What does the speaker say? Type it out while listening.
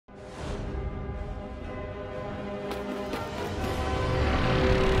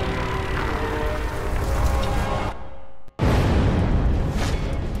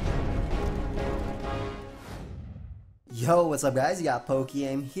Yo, what's up guys? You got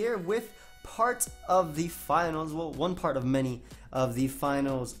PokeaimMD here with part of the finals, well, one part of many of the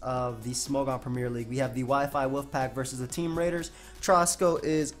finals of the Smogon Premier League. We have the Wi-Fi Wolfpack versus the Team Raiders. Trosko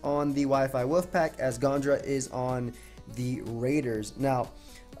is on the Wi-Fi Wolfpack as Gondra is on the Raiders. Now,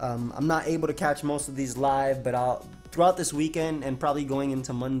 I'm not able to catch most of these live, but throughout this weekend and probably going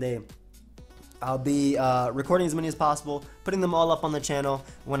into Monday, I'll be recording as many as possible, putting them all up on the channel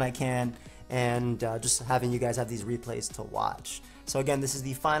when I can, and just having you guys have these replays to watch. So again, this is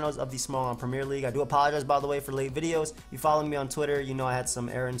the finals of the Smogon Premier League. I do apologize, by the way, for late videos. If you follow me on Twitter, you know I had some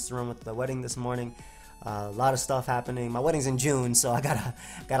errands to run with the wedding this morning. A lot of stuff happening. My wedding's in June, so I got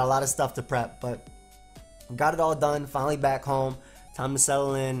a lot of stuff to prep, but got it all done. Finally back home. Time to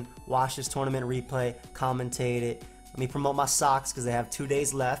settle in, watch this tournament replay, commentate it. Let me promote my socks because they have 2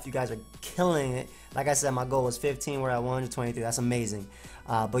 days left. You guys are killing it. Like I said, my goal was 15. We're at 123. That's amazing.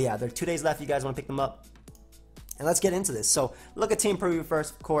 But yeah, there are 2 days left. You guys want to pick them up? And let's get into this. So look at team preview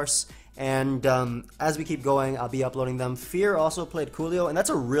first, of course. And as we keep going, I'll be uploading them. Fear also played Coolio, and that's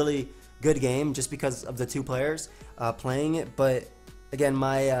a really good game just because of the two players playing it. But again,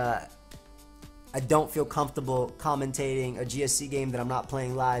 I don't feel comfortable commentating a GSC game that I'm not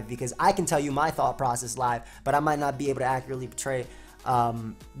playing live because I can tell you my thought process live, but I might not be able to accurately portray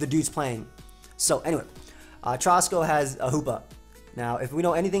the dudes playing. So anyway, Trosko has a Hoopa. Now, if we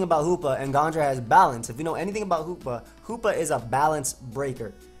know anything about Hoopa, and Gondra has balance, if we know anything about Hoopa, Hoopa is a balance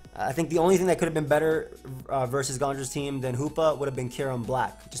breaker. I think the only thing that could have been better versus Gondra's team than Hoopa would have been Kieran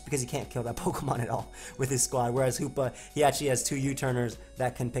Black, just because he can't kill that Pokemon at all with his squad, whereas Hoopa, he actually has two U-turners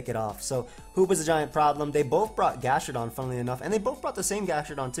that can pick it off. So Hoopa's a giant problem. They both brought Gastrodon, funnily enough, and they both brought the same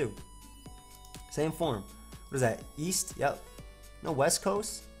Gastrodon too. Same form. What is that? East? Yep. No, West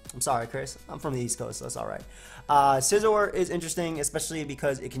Coast? I'm sorry, Chris. I'm from the East Coast, so that's alright. Scizor is interesting, especially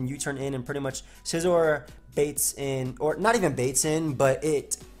because it can U-turn in, and pretty much Scizor baits in, or not even baits in, but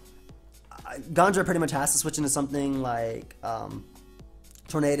Gondra pretty much has to switch into something like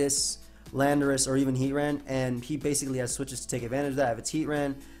Tornadus, Landorus, or even Heatran, and he basically has switches to take advantage of that. If it's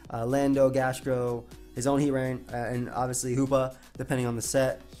Heatran, Lando, Gastro, his own Heatran, and obviously Hoopa, depending on the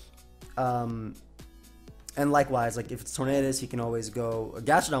set. And likewise, like if it's Tornadus, he can always go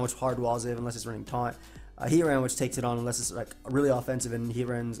Gastrodon, which hard walls it unless it's running Taunt. Heatran, which takes it on unless it's like really offensive and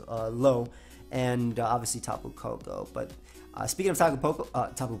Heatran's low, and obviously Tapu Koko. But speaking of Tapu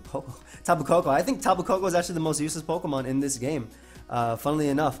Koko, I think Tapu Koko is actually the most useless Pokemon in this game. Funnily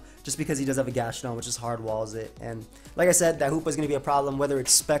enough, just because he does have a Gastrodon, which is hard walls it. And like I said, that Hoopa is going to be a problem, whether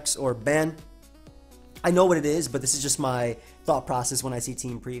it's specs or ban. I know what it is, but this is just my thought process when I see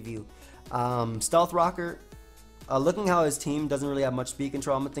team preview. Stealth Rocker, looking how his team doesn't really have much speed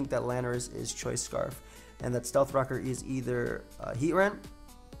control, I'm going to think that Landorus is Choice Scarf, and that Stealth Rocker is either Heatran,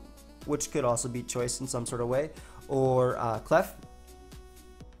 which could also be Choice in some sort of way, or Clef.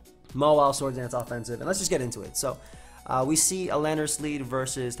 Mawile, Swords Dance offensive, and let's just get into it. So we see a Landorus lead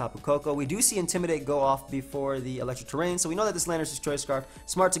versus Tapu Koko. We do see Intimidate go off before the Electric Terrain, so we know that this Landorus is Choice Scarf.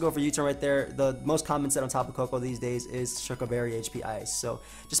 Smart to go for U-turn right there. The most common set on Tapu Koko these days is Shuka Berry HP Ice, so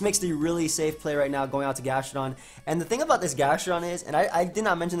just makes the really safe play right now going out to Gastrodon. And the thing about this Gastrodon is, and I did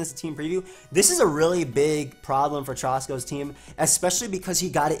not mention this in team preview, this is a really big problem for Trosko's team, especially because he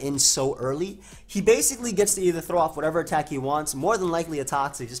got it in so early. He basically gets to either throw off whatever attack he wants, more than likely a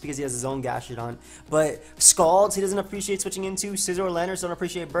Toxic, just because he has his own Gastrodon. But Scalds, he doesn't appreciate switching into. Scizor, Landorus don't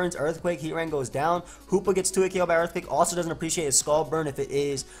appreciate burns. Earthquake, Heatran goes down. Hoopa gets 2-hit KO by Earthquake. Also doesn't appreciate his Scald burn if it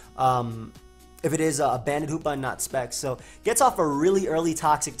is a banded Hoopa and not Specs. So gets off a really early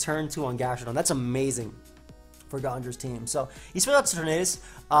Toxic turn 2 on Gastrodon. That's amazing for Gondra's team. So he switched out to Tornadus.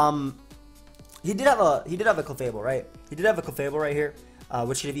 He did have a Clefable, right? He did have a Clefable right here.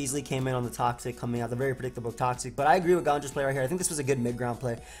 Which should have easily came in on the Toxic, coming out the very predictable Toxic. But I agree with Gondra's play right here. I think this was a good mid-ground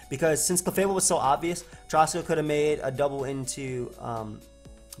play because since Clefable was so obvious, Trosko could have made a double into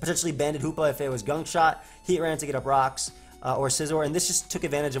potentially banded Hoopa if it was Gunk Shot, Heatran to get up rocks, or Scizor, and this just took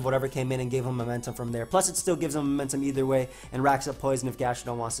advantage of whatever came in and gave him momentum from there. Plus, it still gives him momentum either way and racks up poison if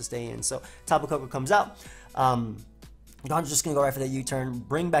Gastrodon wants to stay in. So Tapu Koko comes out. Gondra's just going to go right for that U-turn,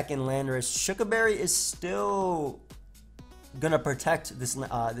 bring back in Landorus. Shuka Berry is still gonna protect this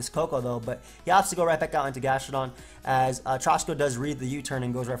Koko though, but he opts to go right back out into Gastrodon as Trosko does read the U-turn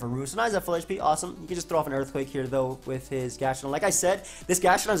and goes right for Roost. So now he's at full HP, awesome. You can just throw off an Earthquake here though with his Gastrodon. Like I said, this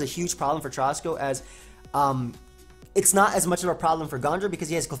Gastrodon is a huge problem for Trosko as it's not as much of a problem for Gondra because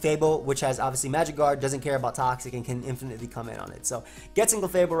he has Clefable, which has obviously Magic Guard, doesn't care about Toxic, and can infinitely come in on it. So gets in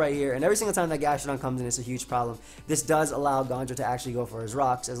Clefable right here, and every single time that Gastrodon comes in, it's a huge problem. This does allow Gondra to actually go for his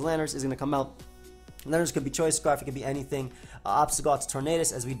rocks as Landorus is gonna come out. Landorus could be Choice Scarf, it could be anything. Obstacle to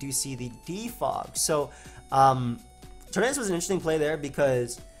Tornadus, as we do see the Defog. So Tornadus was an interesting play there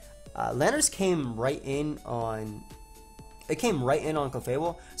because Landers came right in on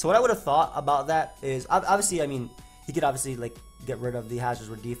Clefable. So what I would have thought about that is, obviously, I mean, he could obviously like get rid of the hazards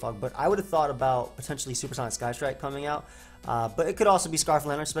with defog, but I would have thought about potentially Supersonic Sky Strike coming out. But it could also be Scarf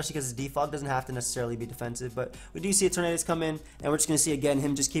Landers, especially because his defog doesn't have to necessarily be defensive. But we do see a Tornadus come in, and we're just going to see again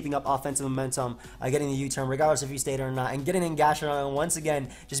him just keeping up offensive momentum, getting the U-turn regardless if he stayed or not, and getting in Gastrodon, and once again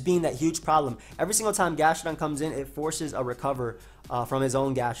just being that huge problem. Every single time Gastrodon comes in, it forces a recover from his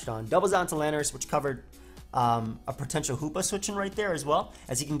own Gastrodon. Doubles down to Landers, which covered a potential Hoopa switching right there as well,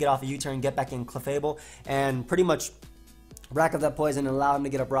 as he can get off a U-turn, get back in Clefable, and pretty much rack up that poison and allow him to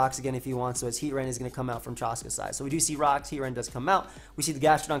get up rocks again if he wants. So his Heat Rain is going to come out from Trosko's side. So we do see rocks, Heat Rain does come out. We see the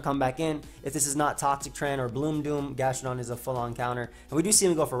Gastrodon come back in. If this is not Toxic Tran or Bloom Doom, Gastrodon is a full-on counter. And we do see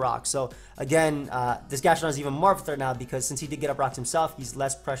him go for rocks. So again, this Gastrodon is even more of a threat now because since he did get up rocks himself, he's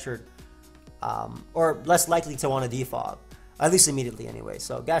less pressured or less likely to want to defog. At least immediately anyway.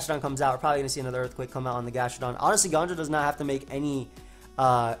 So Gastrodon comes out. We're probably going to see another Earthquake come out on the Gastrodon. Honestly, Gondra does not have to make any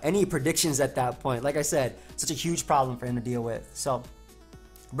predictions at that point. Like I said, such a huge problem for him to deal with. So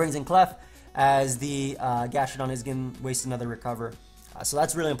brings in Clef as the Gastrodon is going to waste another recover. So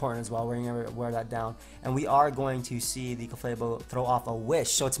that's really important as well. We're going to wear that down. And we are going to see the Clefable throw off a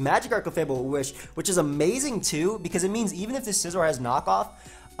Wish. So it's Magic Art Clefable Wish, which is amazing too, because it means even if this Scizor has knockoff,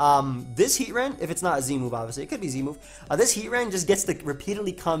 this Heat Rain, if it's not a Z move, obviously, it could be Z move. This Heat Rain just gets to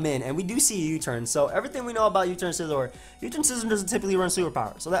repeatedly come in, and we do see a U-turn. So everything we know about U-turn Scizor, U-turn Scizor doesn't typically run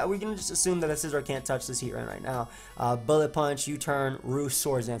superpower. So that we can just assume that the Scizor can't touch this Heat Rain right now. Bullet Punch, U-turn, Roost,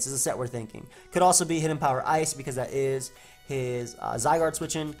 Swords Dance is a set we're thinking. Could also be Hidden Power Ice because that is his Zygarde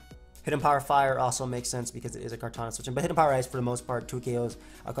switching. Hidden Power Fire also makes sense because it is a Kartana switching, but Hidden Power Ice for the most part 2 KOs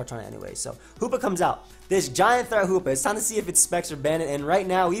a Kartana anyway. So Hoopa comes out. This giant threat Hoopa. It's time to see if it's Specs or Bandit, and right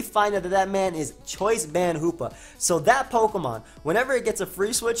now we find out that that man is Choice Band Hoopa. So that Pokemon, whenever it gets a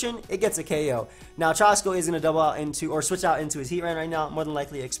free switching, it gets a KO. Now Trosko is going to double out into, or switch out into his Heat Rain right now, more than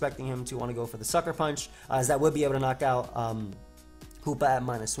likely expecting him to want to go for the Sucker Punch, as that would be able to knock out Hoopa at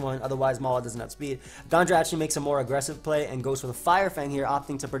 -1, otherwise Mawa doesn't have speed. Gondra actually makes a more aggressive play and goes for the Fire Fang here,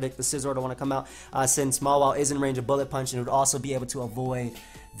 opting to predict the Scizor to want to come out, since Mawa is in range of Bullet Punch and would also be able to avoid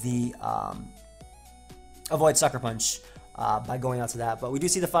the Sucker Punch by going out to that. But we do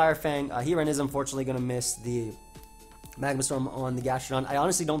see the Fire Fang. Heat Rain is unfortunately going to miss the Magma Storm on the Gastrodon. I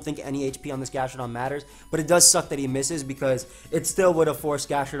honestly don't think any HP on this Gastrodon matters, but it does suck that he misses because it still would have forced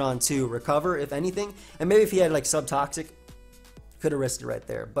Gastrodon to recover, if anything. And maybe if he had like Subtoxic, could have risked it right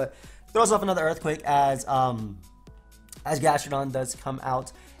there. But throws off another Earthquake as Gastrodon does come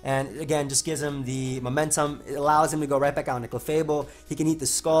out, and again just gives him the momentum. It allows him to go right back out into Clefable. He can eat the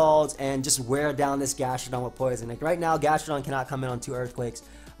Scalds and just wear down this Gastrodon with poison. Like right now Gastrodon cannot come in on 2 Earthquakes.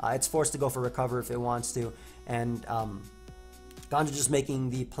 It's forced to go for recover if it wants to, and Gondra just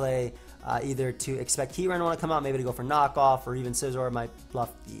making the play either to expect Heat Rain to want to come out, maybe to go for knockoff, or even Scizor might bluff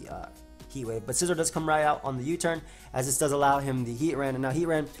the Heat Wave. But Scizor does come right out on the U-turn, as this does allow him the Heat Rain. And now Heat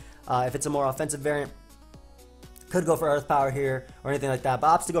Rain, if it's a more offensive variant, could go for Earth Power here or anything like that, but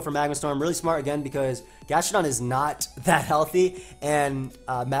opts to go for Magma Storm. Really smart again because Gastrodon is not that healthy, and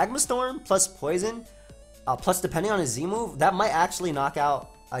Magma Storm plus Poison, plus depending on his Z move, that might actually knock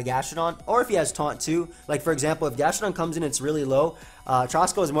out Gastrodon, or if he has Taunt too. Like for example, if Gastrodon comes in, it's really low.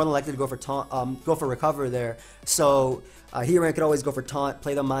 Trosko is more than likely to go for Taunt, go for Recover there. So Heat Rain could always go for Taunt,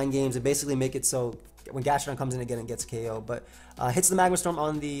 play the mind games, and basically make it so when Gastrodon comes in again and gets KO. But hits the Magma Storm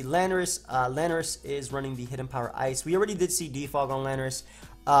on the Landorus. Landorus is running the Hidden Power Ice. We already did see Defog on Landorus.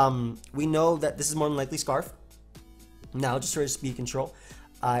 We know that this is more than likely Scarf. Now, just for his speed control.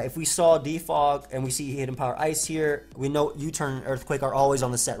 If we saw Defog and we see Hidden Power Ice here, we know U-turn and Earthquake are always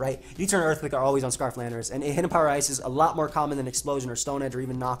on the set, right? U-turn and Earthquake are always on Scarf Landorus, and Hidden Power Ice is a lot more common than Explosion or Stone Edge or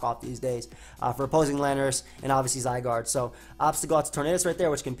even Knockoff these days for opposing Landorus and obviously Zygarde. So opts to go out to Tornadus right there,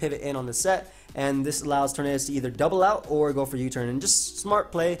 which can pivot in on the set, and this allows Tornadus to either double out or go for U-turn. And just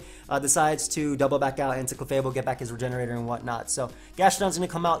smart play, decides to double back out into Clefable, get back his Regenerator and whatnot. So Gastrodon's going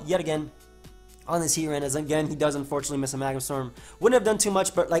to come out yet again on this Heat Rain, as again he does unfortunately miss a Magma Storm. Wouldn't have done too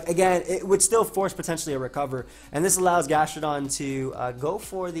much, but like again it would still force potentially a recover, and this allows Gastrodon to go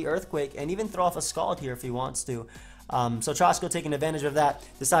for the Earthquake and even throw off a Scald here if he wants to. So Trosko, taking advantage of that,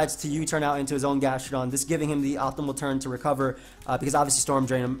 decides to U-turn out into his own Gastrodon, this giving him the optimal turn to recover, because obviously Storm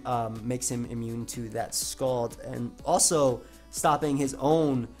Drain makes him immune to that Scald, and also stopping his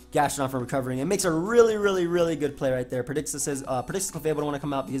own Gastrodon from recovering. It makes a really good play right there. Predicts Clefable to want to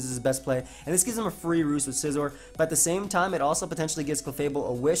come out because it's his best play, and this gives him a free roost with Scizor, but at the same time it also potentially gives Clefable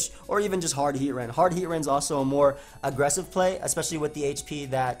a Wish or even just Hard Heat Rain. Hard Heat Rain is also a more aggressive play, especially with the HP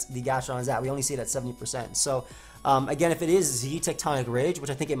that the Gastrodon is at. We only see it at 70%. So Again, if it is Z Tectonic Rage, which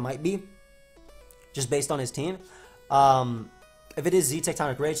I think it might be, just based on his team, if it is Z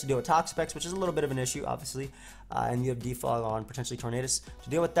Tectonic Rage to deal with Toxapex, which is a little bit of an issue, obviously, and you have Defog on potentially Tornadus to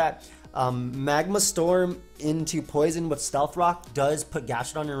deal with that. Magma Storm into Poison with Stealth Rock does put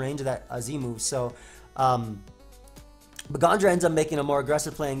Gastrodon in range of that Z move, so but Gondra ends up making a more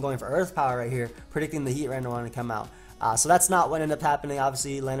aggressive play and going for Earth Power right here, predicting the Heat Random one to come out. So that's not what ended up happening.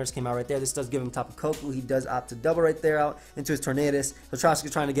 Obviously, Landers came out right there. This does give him Tapu Koko. He does opt to double right there out into his Tornadus. So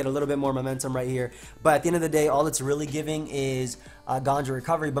Trosko trying to get a little bit more momentum right here. But at the end of the day, all it's really giving is Gondra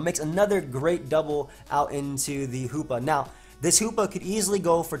recovery, but makes another great double out into the Hoopa. Now, this Hoopa could easily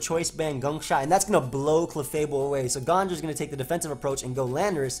go for Choice Band Gunk Shot, and that's going to blow Clefable away. So Gondra's going to take the defensive approach and go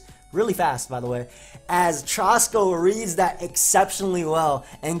Landorus really fast, by the way, as Trosko reads that exceptionally well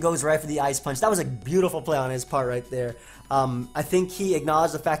and goes right for the Ice Punch. That was a beautiful play on his part right there. I think he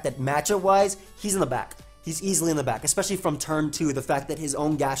acknowledged the fact that matchup-wise, he's in the back. He's easily in the back, especially from turn 2, the fact that his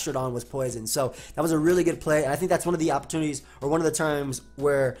own Gastrodon was poisoned. So that was a really good play, and I think that's one of the opportunities, or one of the times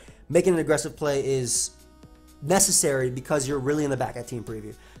where making an aggressive play is necessary because you're really in the back at team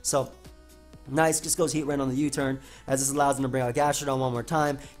preview. So nice, just goes Heat Rend on the U-turn, as this allows him to bring out Gastrodon one more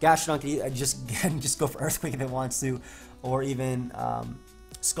time. Gastrodon can just go for Earthquake if it wants to, or even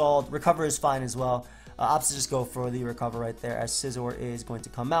Scald. Recover is fine as well. Opts to just go for the recover right there, as Scizor is going to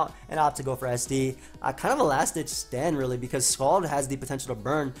come out, and opt to go for SD. Kind of a last-ditch stand, really, because Scald has the potential to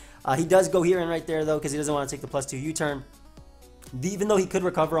burn. He does go Heat Rend right there, though, because he doesn't want to take the +2 U-turn. Even though he could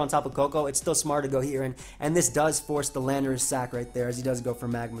recover on top of Koko, it's still smart to go here, and this does force the Landorus sack right there, as he does go for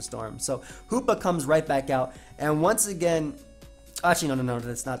Magma Storm. So Hoopa comes right back out, and once again, actually no,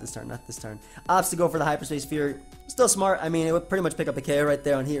 that's not this turn, opts to go for the Hyperspace Fury. Still smart. I mean, it would pretty much pick up a KO right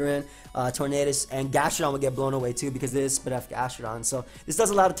there on Heat Rend. Tornadus and Gastrodon would get blown away too because this is Spit F Gastrodon. So this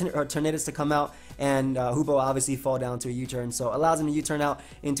does allow Tornadus to come out, and Hoopa will obviously fall down to a U-turn. So allows him to U-turn out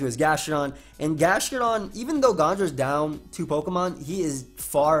into his Gastrodon. And Gastrodon, even though Gondra's down 2 Pokemon, he is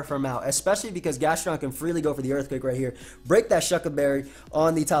far from out, especially because Gastrodon can freely go for the Earthquake right here, break that Shucka Berry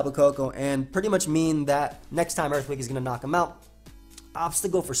on the Tapu Koko, and pretty much mean that next time Earthquake is going to knock him out. Opts to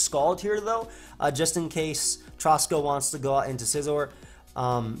go for Scald here, though, just in case Trosko wants to go out into Scizor,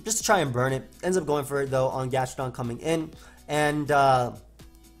 just to try and burn it. Ends up going for it, though, on Gastrodon coming in. And,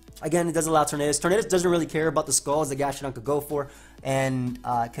 again, it does allow Tornadus. Tornadus doesn't really care about the Skulls that Gastrodon could go for, and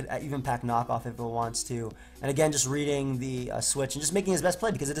could even pack Knockoff if it wants to. And, again, just reading the switch and just making his best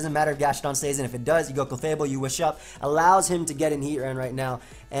play, because it doesn't matter if Gastrodon stays in. If it does, you go Clefable, you wish up. Allows him to get in Heat Rend right now.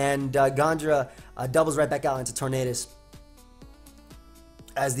 And Gondra doubles right back out into Tornadus,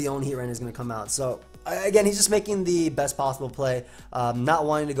 as the own Heat Rend is going to come out. So, again, he's just making the best possible play, not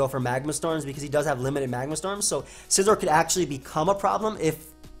wanting to go for Magma Storms because he does have limited Magma Storms. So, Scizor could actually become a problem if,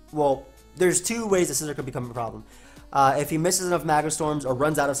 well, there's 2 ways that Scizor could become a problem. If he misses enough Magma Storms or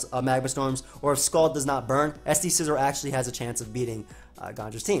runs out of Magma Storms, or if Scald does not burn, SD Scizor actually has a chance of beating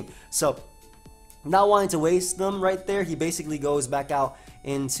Gondra's team. So, not wanting to waste them right there, he basically goes back out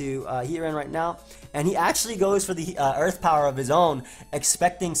into Heat Rend right now, and he actually goes for the Earth Power of his own,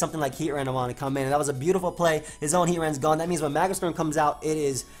 expecting something like Heat Rend to want to come in, and that was a beautiful play. His own Heat Rend's gone. That means when Magma Storm comes out, it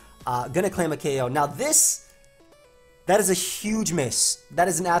is going to claim a KO. Now that is a huge miss. That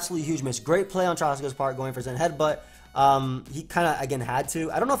is an absolutely huge miss. Great play on Trosko's part, going for Zen Headbutt. He kind of, again, had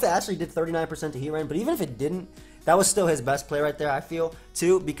to. I don't know if it actually did 39% to Heat Rend, but even if it didn't, that was still his best play right there, I feel,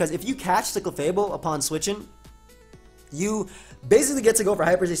 too, because if you catch the Clefable upon switching, you basically get to go for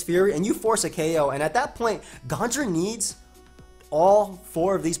Hyperspace Fury, and you force a KO, and at that point, Gondra needs all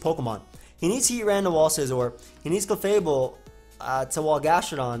 4 of these Pokemon. He needs Heat Rend to wall Scizor, he needs Clefable to wall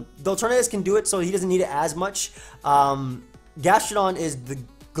Gastrodon, though Tornadus can do it, so he doesn't need it as much. Gastrodon is the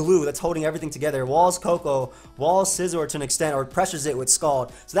glue that's holding everything together. Walls Koko, walls Scizor to an extent, or pressures it with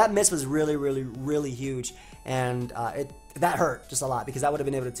Scald. So that miss was really, really, really huge, and that hurt just a lot because that would have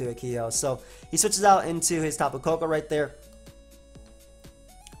been able to do a KO. So he switches out into his Tapu Koko right there.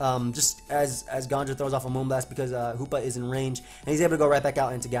 Just as Gondra throws off a Moonblast because Hoopa is in range, and he's able to go right back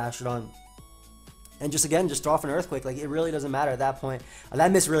out into Gastrodon. And just again, just throw off an Earthquake. Like, it really doesn't matter at that point.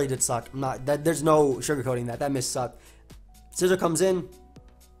 That miss really did suck. There's no sugarcoating that. That miss sucked. Scizor comes in,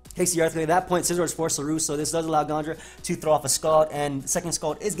 takes the Earthquake. At that point, Scizor is forced to roost, so this does allow Gondra to throw off a Scald, and the second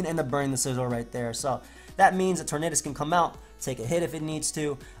Scald is going to end up burning the Scizor right there. So that means that Tornadus can come out, take a hit if it needs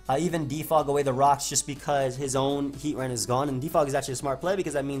to, even defog away the rocks just because his own Heat Rend is gone. And defog is actually a smart play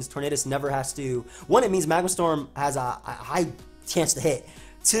because that means Tornadus never has to. 1, it means Magma Storm has a high chance to hit.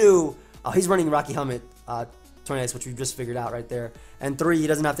 2, he's running Rocky Helmet Tornadus, which we just figured out right there. And 3, he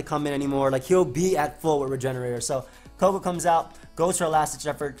doesn't have to come in anymore. Like, he'll be at full with Regenerator. So Koko comes out, goes for a last-ditch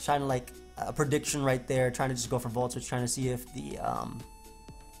effort, trying to, like, a prediction right there, trying to just go for Voltage, trying to see if the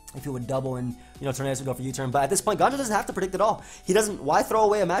if he would double and, you know, Tornadus would go for U-turn. But at this point, Gondra doesn't have to predict at all. He doesn't. Why throw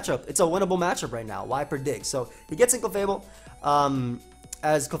away a matchup? It's a winnable matchup right now. Why predict? So he gets in Clefable.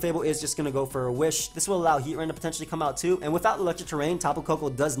 As Clefable is just going to go for a Wish. This will allow Heatran to potentially come out too. And without Electric Terrain, Tapu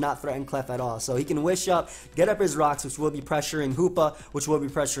Koko does not threaten Clef at all. So he can Wish up, get up his rocks, which will be pressuring Hoopa, which will be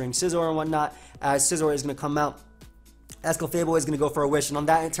pressuring Scizor and whatnot, as Scizor is going to come out. As Clefable is going to go for a Wish, and on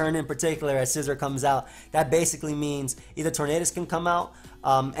that turn in particular, as Scizor comes out, that basically means either Tornadus can come out,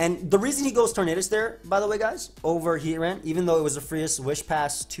 and the reason he goes Tornadus there, by the way, guys, over Heatran, even though it was the freest Wish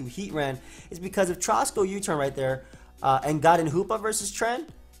pass to Heatran, is because if Trosko U-turn right there, and got in Hoopa versus Tren,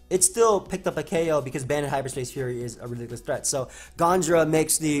 it still picked up a KO because Banded Hyperspace Fury is a ridiculous threat. So Gondra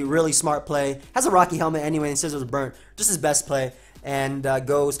makes the really smart play, has a Rocky Helmet anyway, and Scizor's burnt, just his best play, and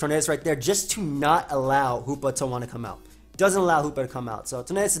goes Tornadus right there just to not allow Hoopa to want to come out. Doesn't allow Hoopa to come out. So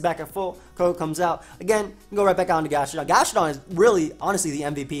Tornadus is back at full. Koko comes out. Again, can go right back on to Gastrodon. Gastrodon is really, honestly, the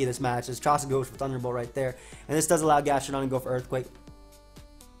MVP of this match. As Trosko goes for Thunderbolt right there. And this does allow Gastrodon to go for Earthquake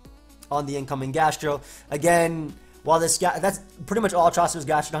on the incoming Gastro. Again, while this that's pretty much all Trosko's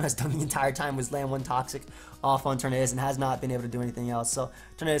Gastrodon has done the entire time was land one Toxic off on Tornadus and has not been able to do anything else. So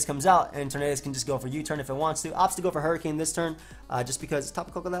Tornadus comes out, and Tornadus can just go for U-turn if it wants to. Opts to go for Hurricane this turn, just because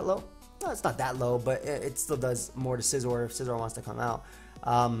Tapu Koko that low. No, it's not that low, but it still does more to Scizor if Scizor wants to come out.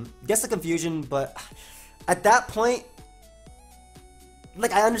 Gets the confusion, but at that point,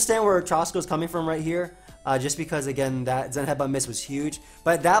 like, I understand where Trosko's coming from right here, just because, again, that Zen Headbutt miss was huge.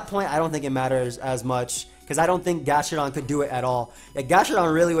 But at that point, I don't think it matters as much, because I don't think Gastrodon could do it at all. Yeah,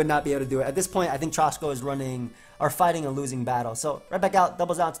 Gastrodon really would not be able to do it. At this point, I think Trosko is fighting a losing battle. So right back out,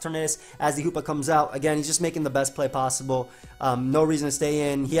 doubles out to Tornadus as the Hoopa comes out. Again, he's just making the best play possible. No reason to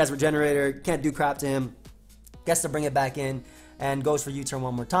stay in. He has Regenerator, can't do crap to him. Gets to bring it back in and goes for U-turn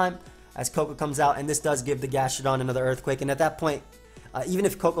one more time as Koko comes out, and this does give the Gastrodon another Earthquake. And at that point, even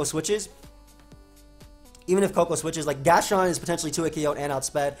if Koko switches, like, Gastrodon is potentially 2 KO'd and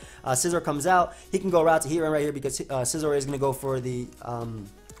outsped. Scizor comes out. He can go route to Heatran right here because Scizor is going to go for the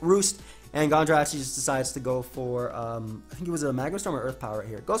Roost. And Gondra actually just decides to go for, I think it was a Magma Storm or Earth Power right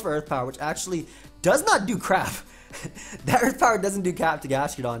here. Goes for Earth Power, which actually does not do crap. That Earth Power doesn't do crap to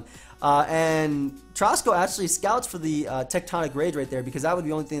Gastrodon. And Trosko actually scouts for the Tectonic Rage right there because that would be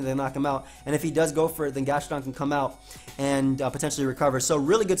the only thing that knock him out. And if he does go for it, then Gastrodon can come out and potentially recover. So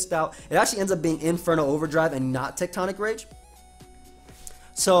really good scout. It actually ends up being Inferno Overdrive and not Tectonic Rage.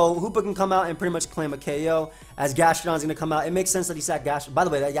 So Hoopa can come out and pretty much claim a KO as Gastrodon's going to come out. It makes sense that he sat Gastrodon. By the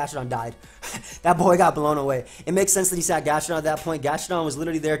way, that Gastrodon died. That boy got blown away. It makes sense that he sat Gastrodon at that point. Gastrodon was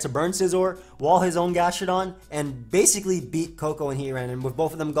literally there to burn Scizor, wall his own Gastrodon, and basically beat Koko and Heatran. And with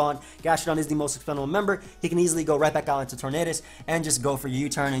both of them gone, Gastrodon is the most expendable member. He can easily go right back out into Tornadus and just go for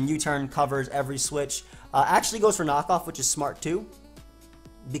U-turn, and U-turn covers every switch. Actually goes for knockoff, which is smart too,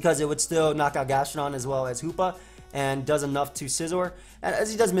 because it would still knock out Gastrodon as well as Hoopa, and does enough to Scizor. And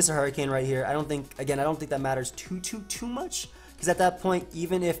as he does miss a Hurricane right here, I don't think that matters too much, because at that point,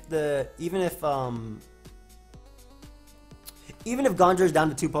 even if Gondra is down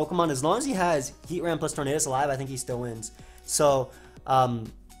to 2 Pokemon, as long as he has Heatran plus Tornadus alive, I think he still wins. So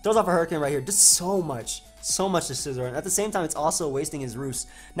throws off a Hurricane right here, just so much to Scizor, and at the same time, it's also wasting his Roost.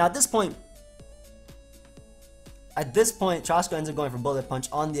 Now at this point, Trosko ends up going for Bullet Punch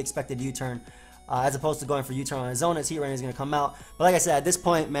on the expected U-turn, as opposed to going for U-turn on his own, as Heatran is going to come out. But like I said, at this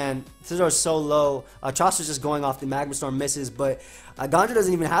point, man, Scizor is so low. Trosko's just going off the Magma Storm misses, but Gondra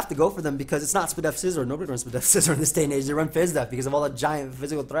doesn't even have to go for them because it's not Spidef Scizor. Nobody runs Spidef Scizor in this day and age. They run Fizdef because of all the giant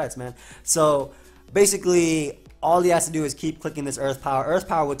physical threats, man. So basically, all he has to do is keep clicking this Earth Power. Earth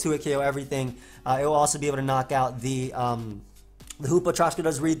Power will 2-hit KO everything. It will also be able to knock out the Hoopa. Trosko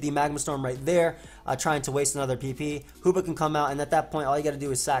does read the Magma Storm right there, trying to waste another PP. Hoopa can come out, and at that point, all you got to do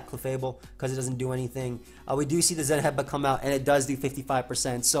is sack Clefable because it doesn't do anything. We do see the Zen Headbutt come out, and it does do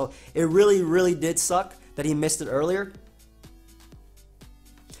 55%. So it really did suck that he missed it earlier,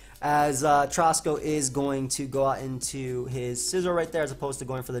 as Trosko is going to go out into his Scizor right there as opposed to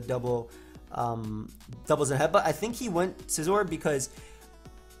going for the double Zen Headbutt. I think he went Scizor because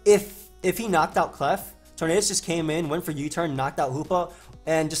if he knocked out Clef, Tornadus just came in, went for U-turn, knocked out Hoopa,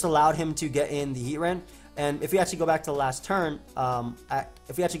 and just allowed him to get in the Heatran. And if we actually go back to the last turn,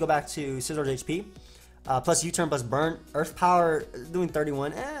 if we actually go back to Scizor's HP, plus U-turn plus burn, Earth Power doing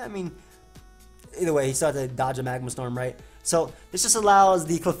 31, I mean, either way, he still had to dodge a Magma Storm, right? So this just allows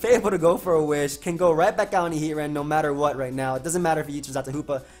the Clefable to go for a Wish, can go right back out into Heatran no matter what right now. It doesn't matter if he U-turns out to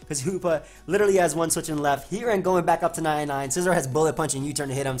Hoopa, because Hoopa literally has one switch in left. Heatran going back up to 99. Scizor has Bullet Punch and U-turn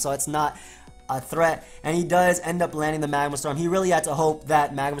to hit him, so it's not a threat, and he does end up landing the Magma Storm. He really had to hope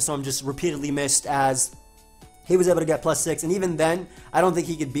that Magma Storm just repeatedly missed, as he was able to get +6, and even then, I don't think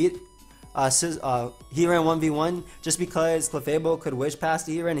he could beat Heron 1v1, just because Clefable could wish past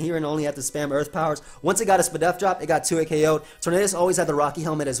Heron. Heron only had to spam Earth Powers. Once it got a Spadef drop, it got 2-hit KO'd. Tornadus always had the Rocky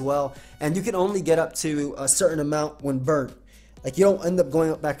Helmet as well, and you can only get up to a certain amount when burnt. Like, you don't end up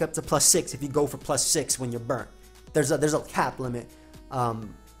going back up to +6 if you go for +6 when you're burnt. There's a cap limit.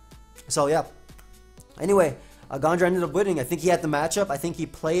 So yeah. Anyway, Gondra ended up winning. I think he had the matchup. I think he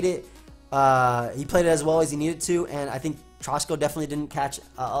played it. He played it as well as he needed to, and I think Trosko definitely didn't catch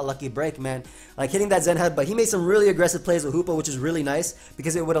a lucky break, man. Like, hitting that Zen head, but he made some really aggressive plays with Hoopa, which is really nice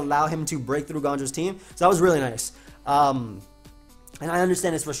because it would allow him to break through Gondra's team. So that was really nice. And I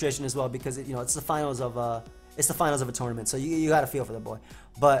understand his frustration as well because it's the finals of a tournament, so you got to feel for the boy.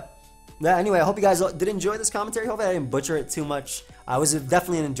 But yeah, anyway, I hope you guys did enjoy this commentary. Hope I didn't butcher it too much. It was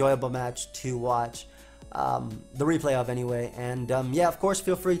definitely an enjoyable match to watch. The replay of anyway, and yeah, of course,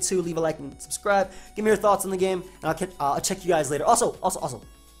 feel free to leave a like and subscribe. Give me your thoughts on the game, and I'll check you guys later. Also,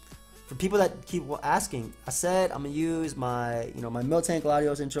 for people that keep asking, I said I'm gonna use my my Miltank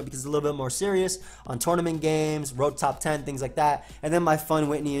Gladios intro because it's a little bit more serious on tournament games, road top 10, things like that, and then my fun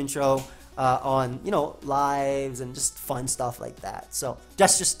Whitney intro on lives and just fun stuff like that. So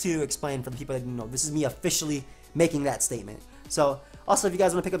just to explain for the people that didn't know, this is me officially making that statement. So also, if you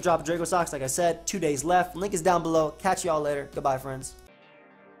guys want to pick up Drop Draco Socks, like I said, 2 days left. Link is down below. Catch y'all later. Goodbye, friends.